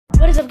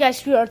What is up,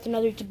 guys? We are with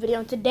another YouTube video,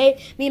 and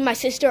today me and my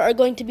sister are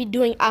going to be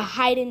doing a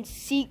hide and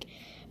seek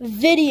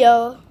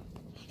video.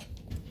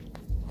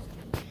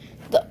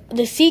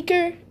 The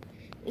seeker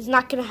is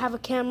not going to have a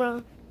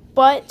camera,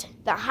 but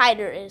the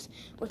hider is,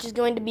 which is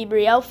going to be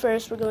Brielle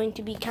first. We're going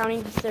to be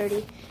counting to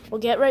 30. We'll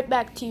get right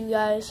back to you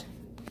guys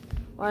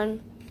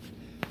when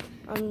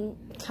I'm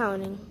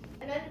counting.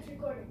 And then it's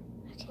recording.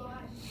 Okay. Go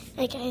ahead.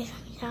 Hey guys,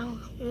 now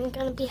I'm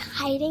gonna be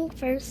hiding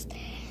first.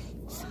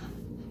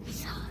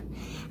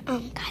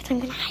 Guys, I'm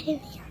gonna hide in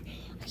here.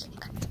 Okay,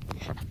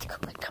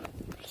 come.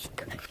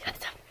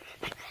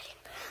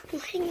 I'm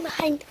hiding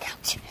behind the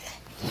couch.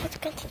 You have to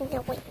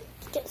continue waiting.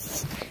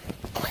 Yes.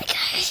 Oh my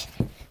gosh,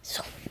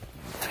 so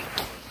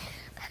freaking.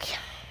 Okay,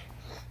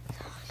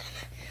 so I'm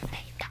gonna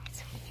hide, guys.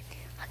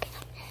 Okay, I'm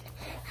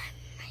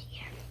right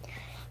here,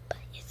 but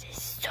this is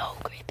so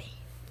creepy.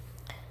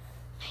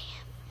 I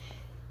am.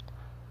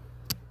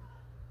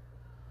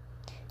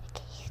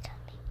 Okay, you got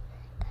me,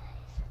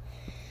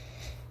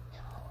 guys.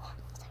 So,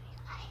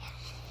 I am.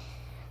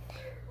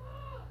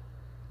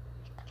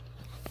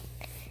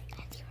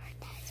 Guys, you heard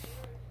that?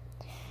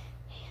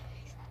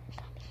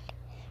 He's coming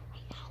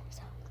right now,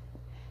 so.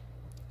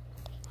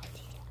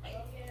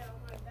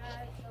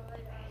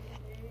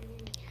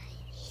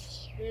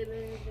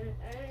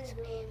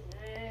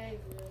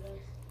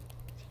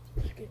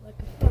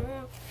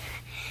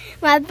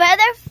 My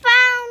brother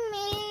found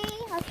me.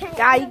 Okay.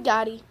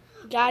 Gotti.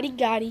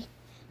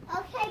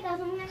 Okay, guys, I'm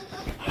gonna go.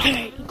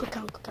 Alright, go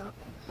count.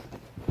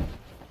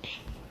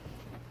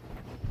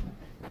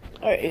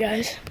 Alright,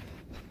 guys.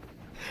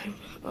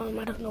 I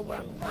don't know where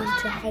I'm going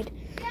to hide.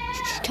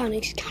 She's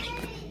counting.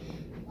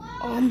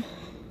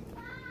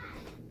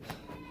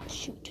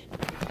 Shoot.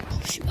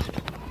 Oh, shoot.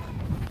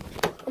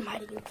 I'm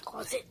hiding in the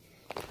closet.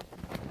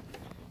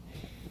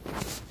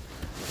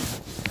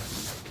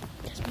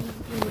 Guess no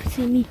one will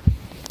see me.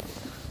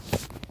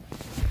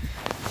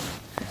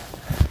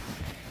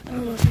 I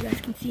don't know if you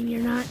guys can see me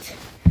or not,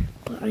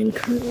 but I'm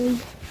currently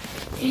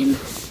in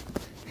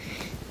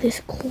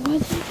this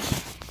closet,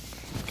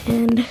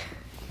 and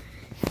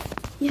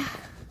yeah.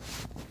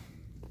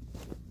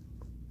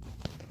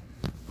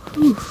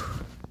 Whew.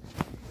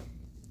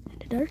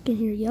 It's dark in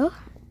here, yo.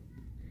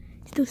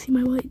 Still see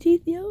my white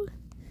teeth, yo?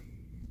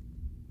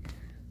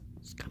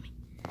 It's coming.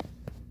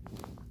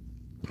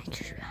 Make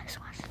sure you guys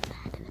watch the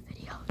end of the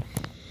video.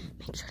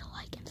 Make sure to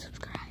like and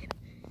subscribe.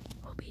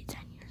 We'll be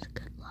 10 years of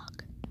good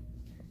luck.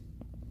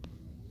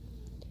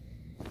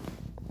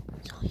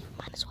 So you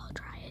might as well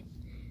try it.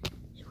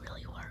 It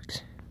really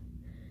works.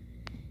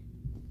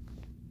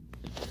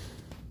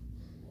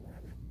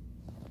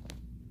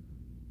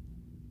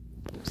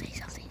 Say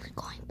something's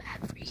going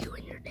bad for you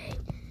in your day.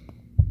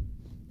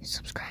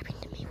 Subscribing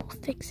to me will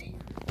fix it.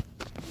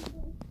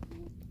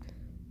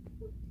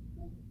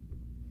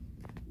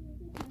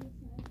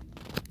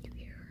 You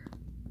hear her?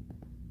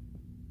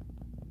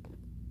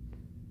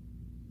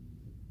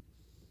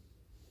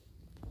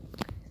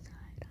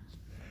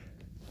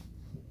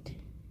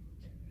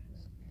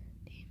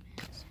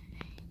 Demons and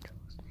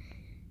angels.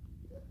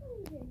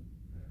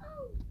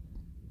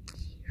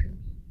 Hear me.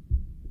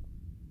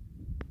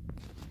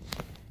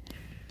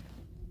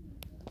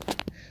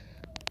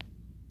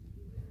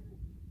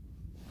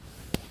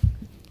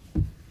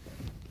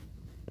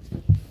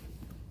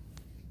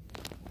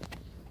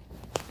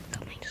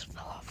 Something just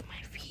fell off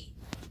my feet.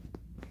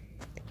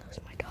 I think that was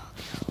my dog.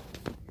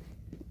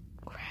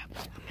 Crap,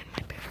 I'm in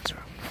my parents'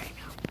 room right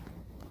now.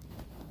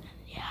 And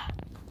yeah.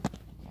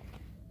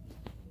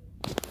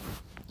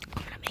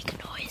 I'm gonna make a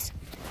noise.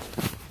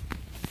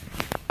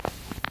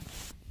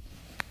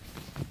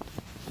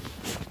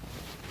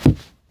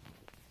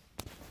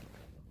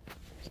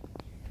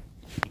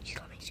 She's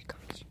coming.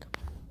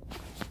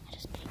 I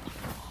just made one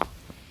call.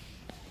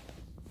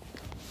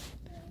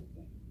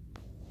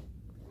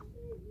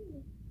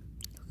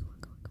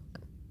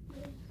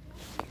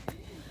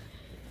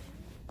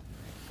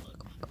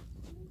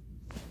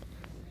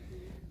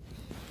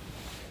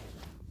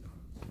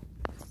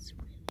 This is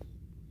really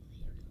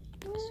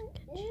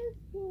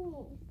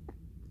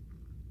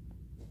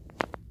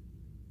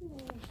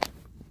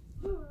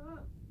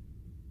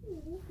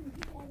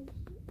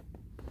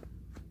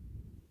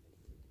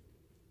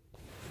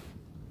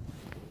sketchy.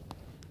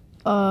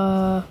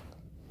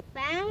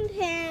 Found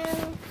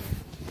him.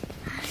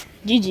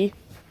 GG.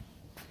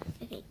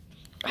 Okay.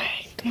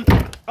 Alright, come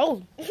on.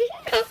 Oh.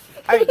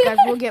 Alright, guys,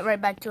 we'll get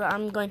right back to it.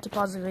 I'm going to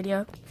pause the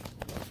video.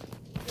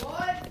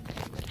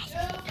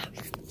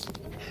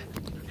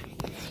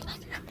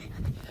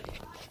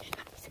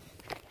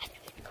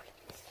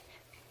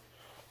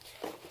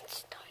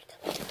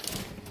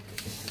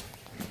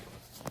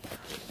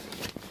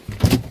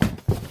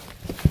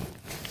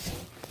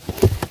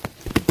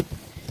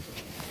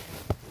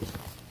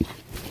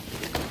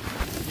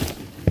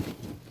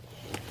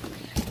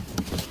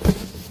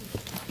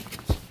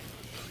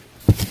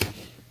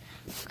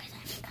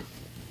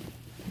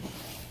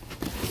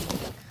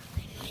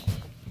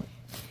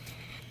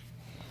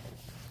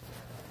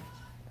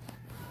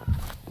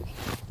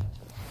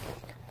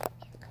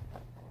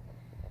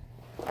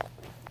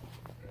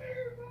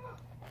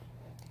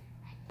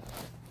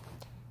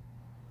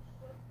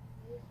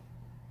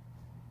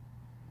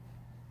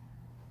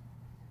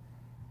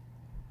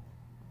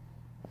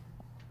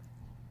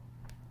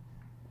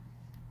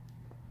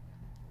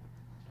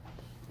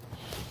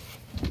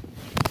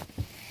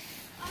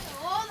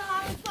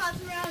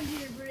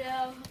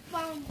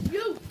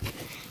 You.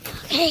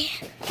 Okay,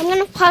 I'm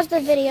gonna pause the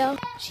video.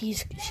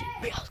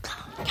 Brielle's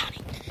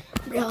counting.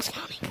 Brielle's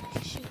counting.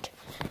 Shoot.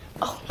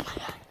 Oh my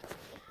God.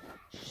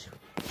 Shoot.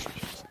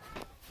 Shoot.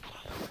 I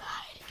don't know where to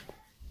hide.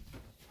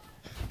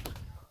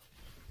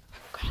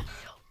 Crap.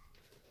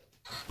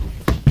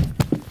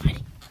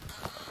 Hiding.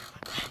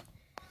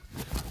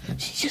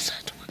 She just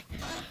said 20.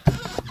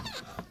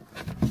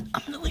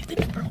 I'm gonna leave the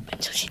door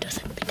open so she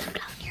doesn't think I'm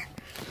down here.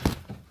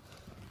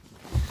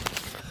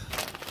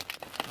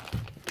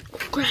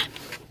 Crap.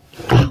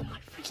 Ow, my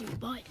freaking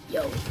butt.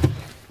 Yo.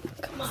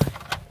 Come on.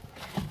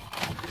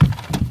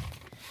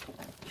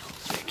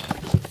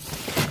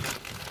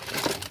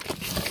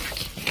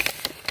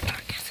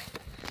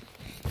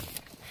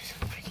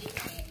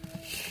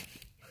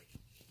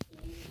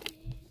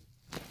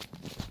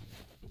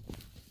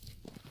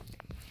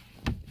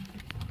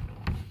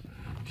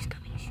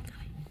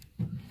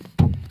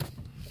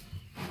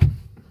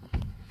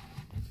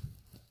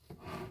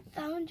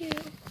 Found you.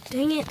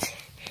 Dang it.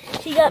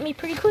 She got me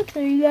pretty quick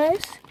there, you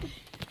guys.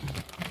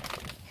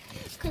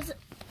 Because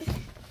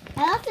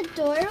I left the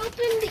door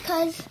open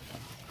because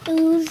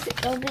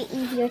it'll be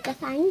easier to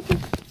find you.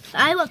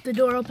 I left the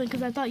door open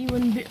because I thought you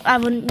wouldn't be, I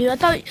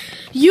thought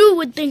you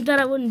would think that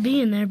I wouldn't be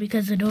in there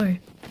because of the door.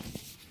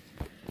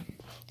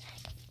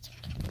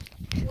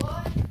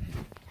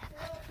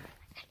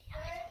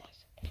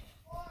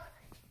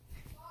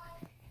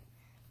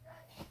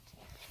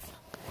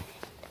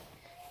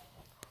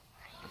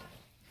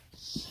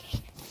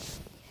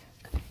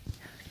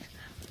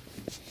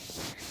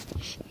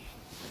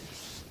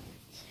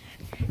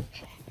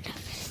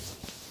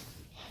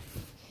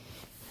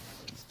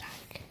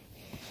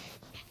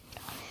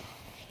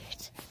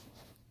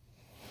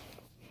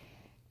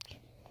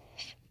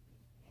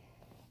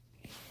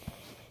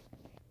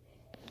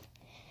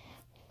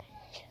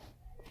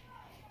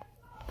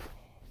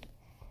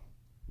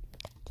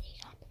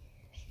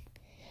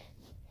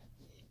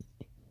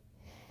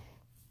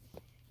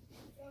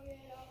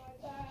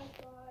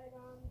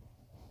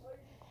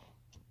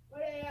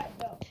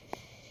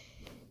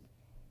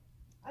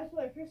 I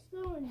swear,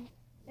 Crystal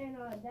and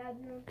Dad's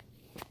room.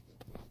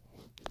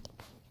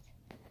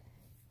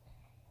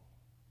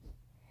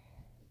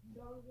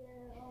 Don't get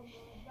on my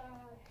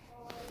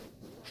backside.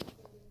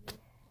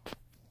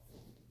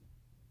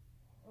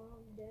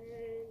 I'm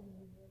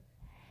dangerous.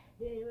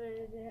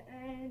 Demons and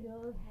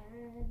angels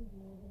hang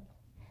me.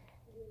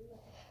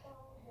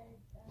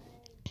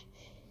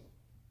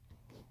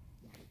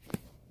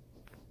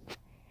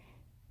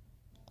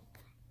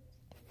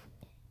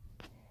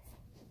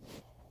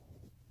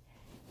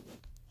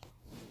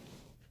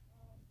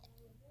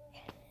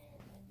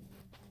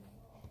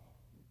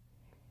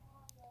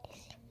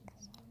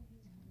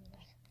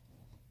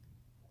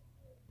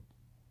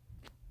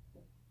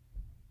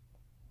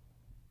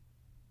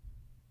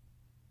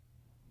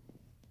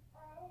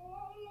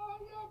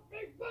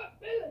 Big butt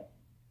Billy.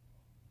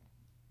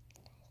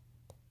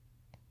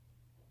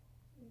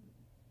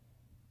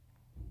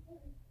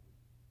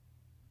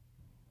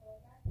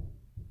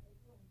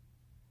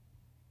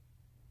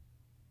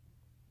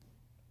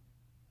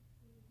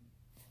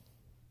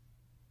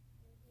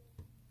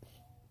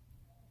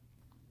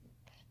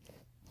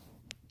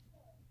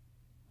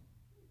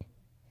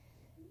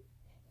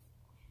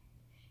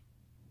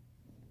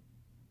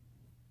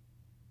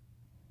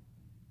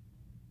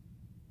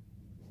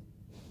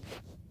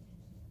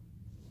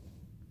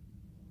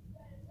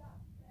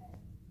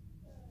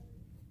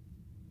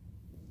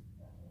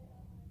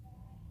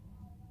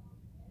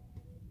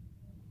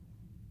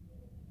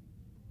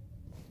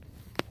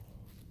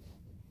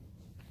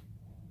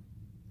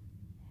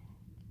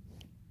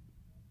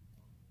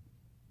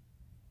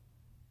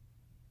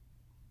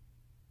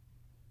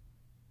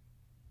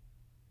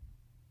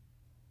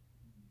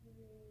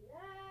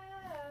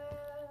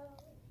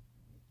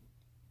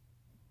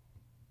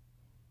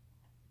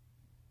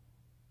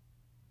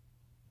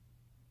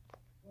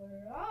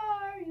 Where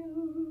are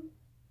you?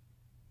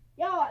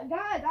 Yo,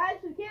 guys, I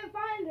actually can't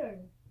find her.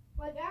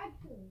 Like,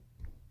 actually.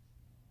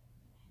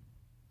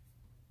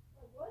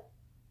 Like, what?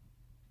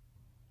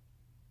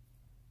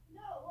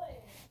 No way.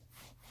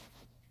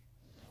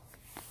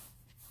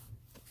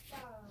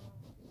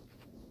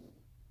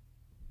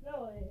 No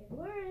way.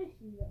 Where is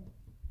she, though?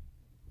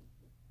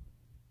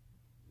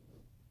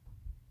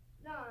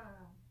 Nah.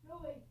 No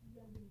way she's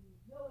gonna be.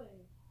 No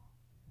way.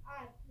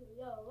 Actually,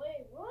 yo,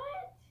 wait,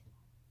 what?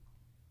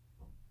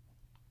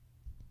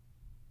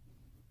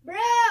 Bro,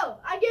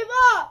 I give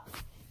up.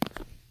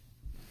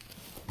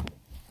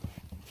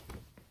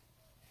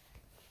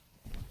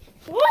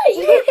 What?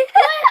 What?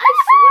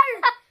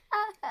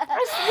 I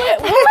swear.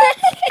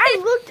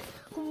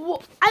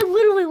 What? I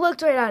literally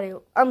looked right at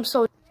you. I'm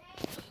so.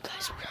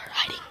 Guys, we are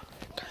hiding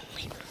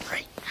currently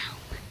right now.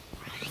 We're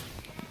hiding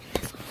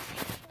in this little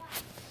thing.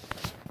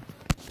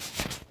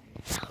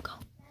 Now go.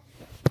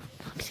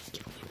 I'm just gonna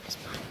give away my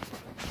spot.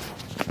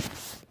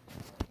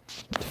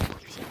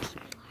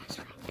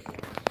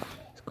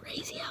 It's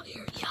crazy out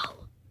here, yo.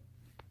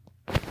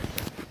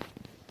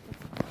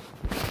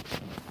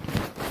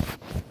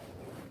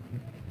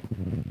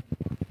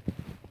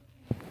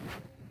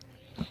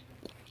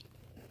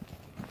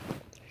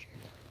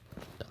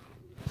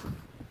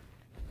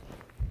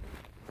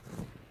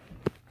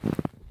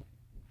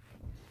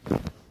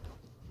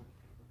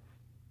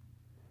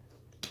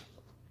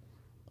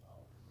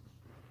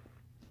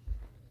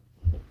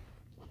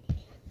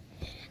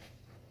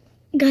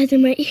 guys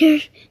in my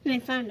ear, and I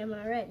found him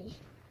already.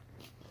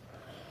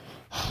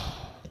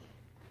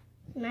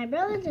 My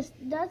brother just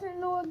doesn't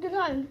know what good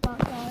I'm about,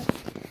 guys.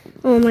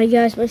 Oh my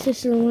gosh, my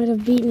sister might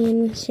have beat me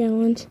in this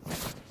challenge.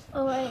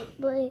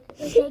 Alright, Blake.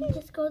 Okay,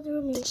 just go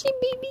through me. Did she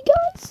beat me,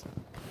 guys?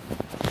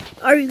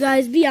 Alright,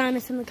 guys, be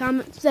honest in the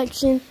comment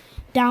section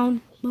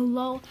down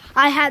below.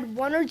 I had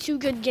 1 or 2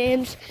 good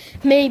games,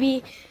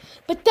 maybe.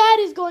 But that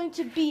is going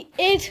to be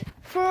it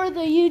for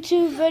the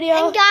YouTube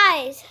video. And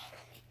guys,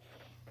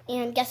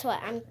 guess what?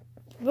 I'm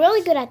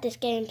really good at this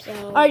game, so.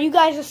 Alright, you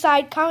guys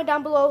decide. Comment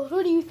down below.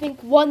 Who do you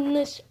think won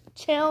this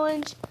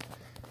challenge?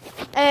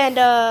 And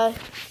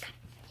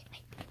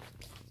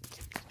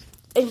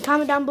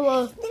comment down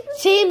below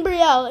Team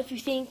Brielle if you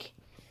think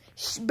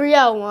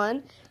Brielle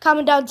won.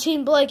 Comment down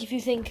Team Blake if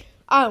you think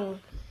I won.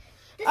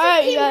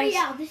 Alright, you guys.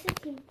 This is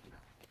Team.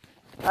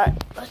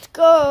 Alright, let's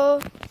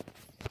go.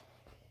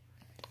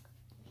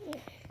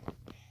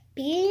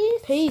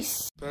 Peace.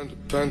 Peace. Panda,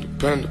 panda,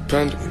 panda,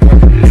 panda.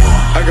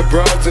 I got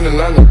broads in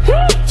Atlanta.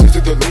 Just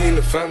took the lean,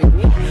 the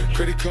family.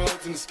 Credit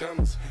cards and the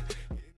scammers.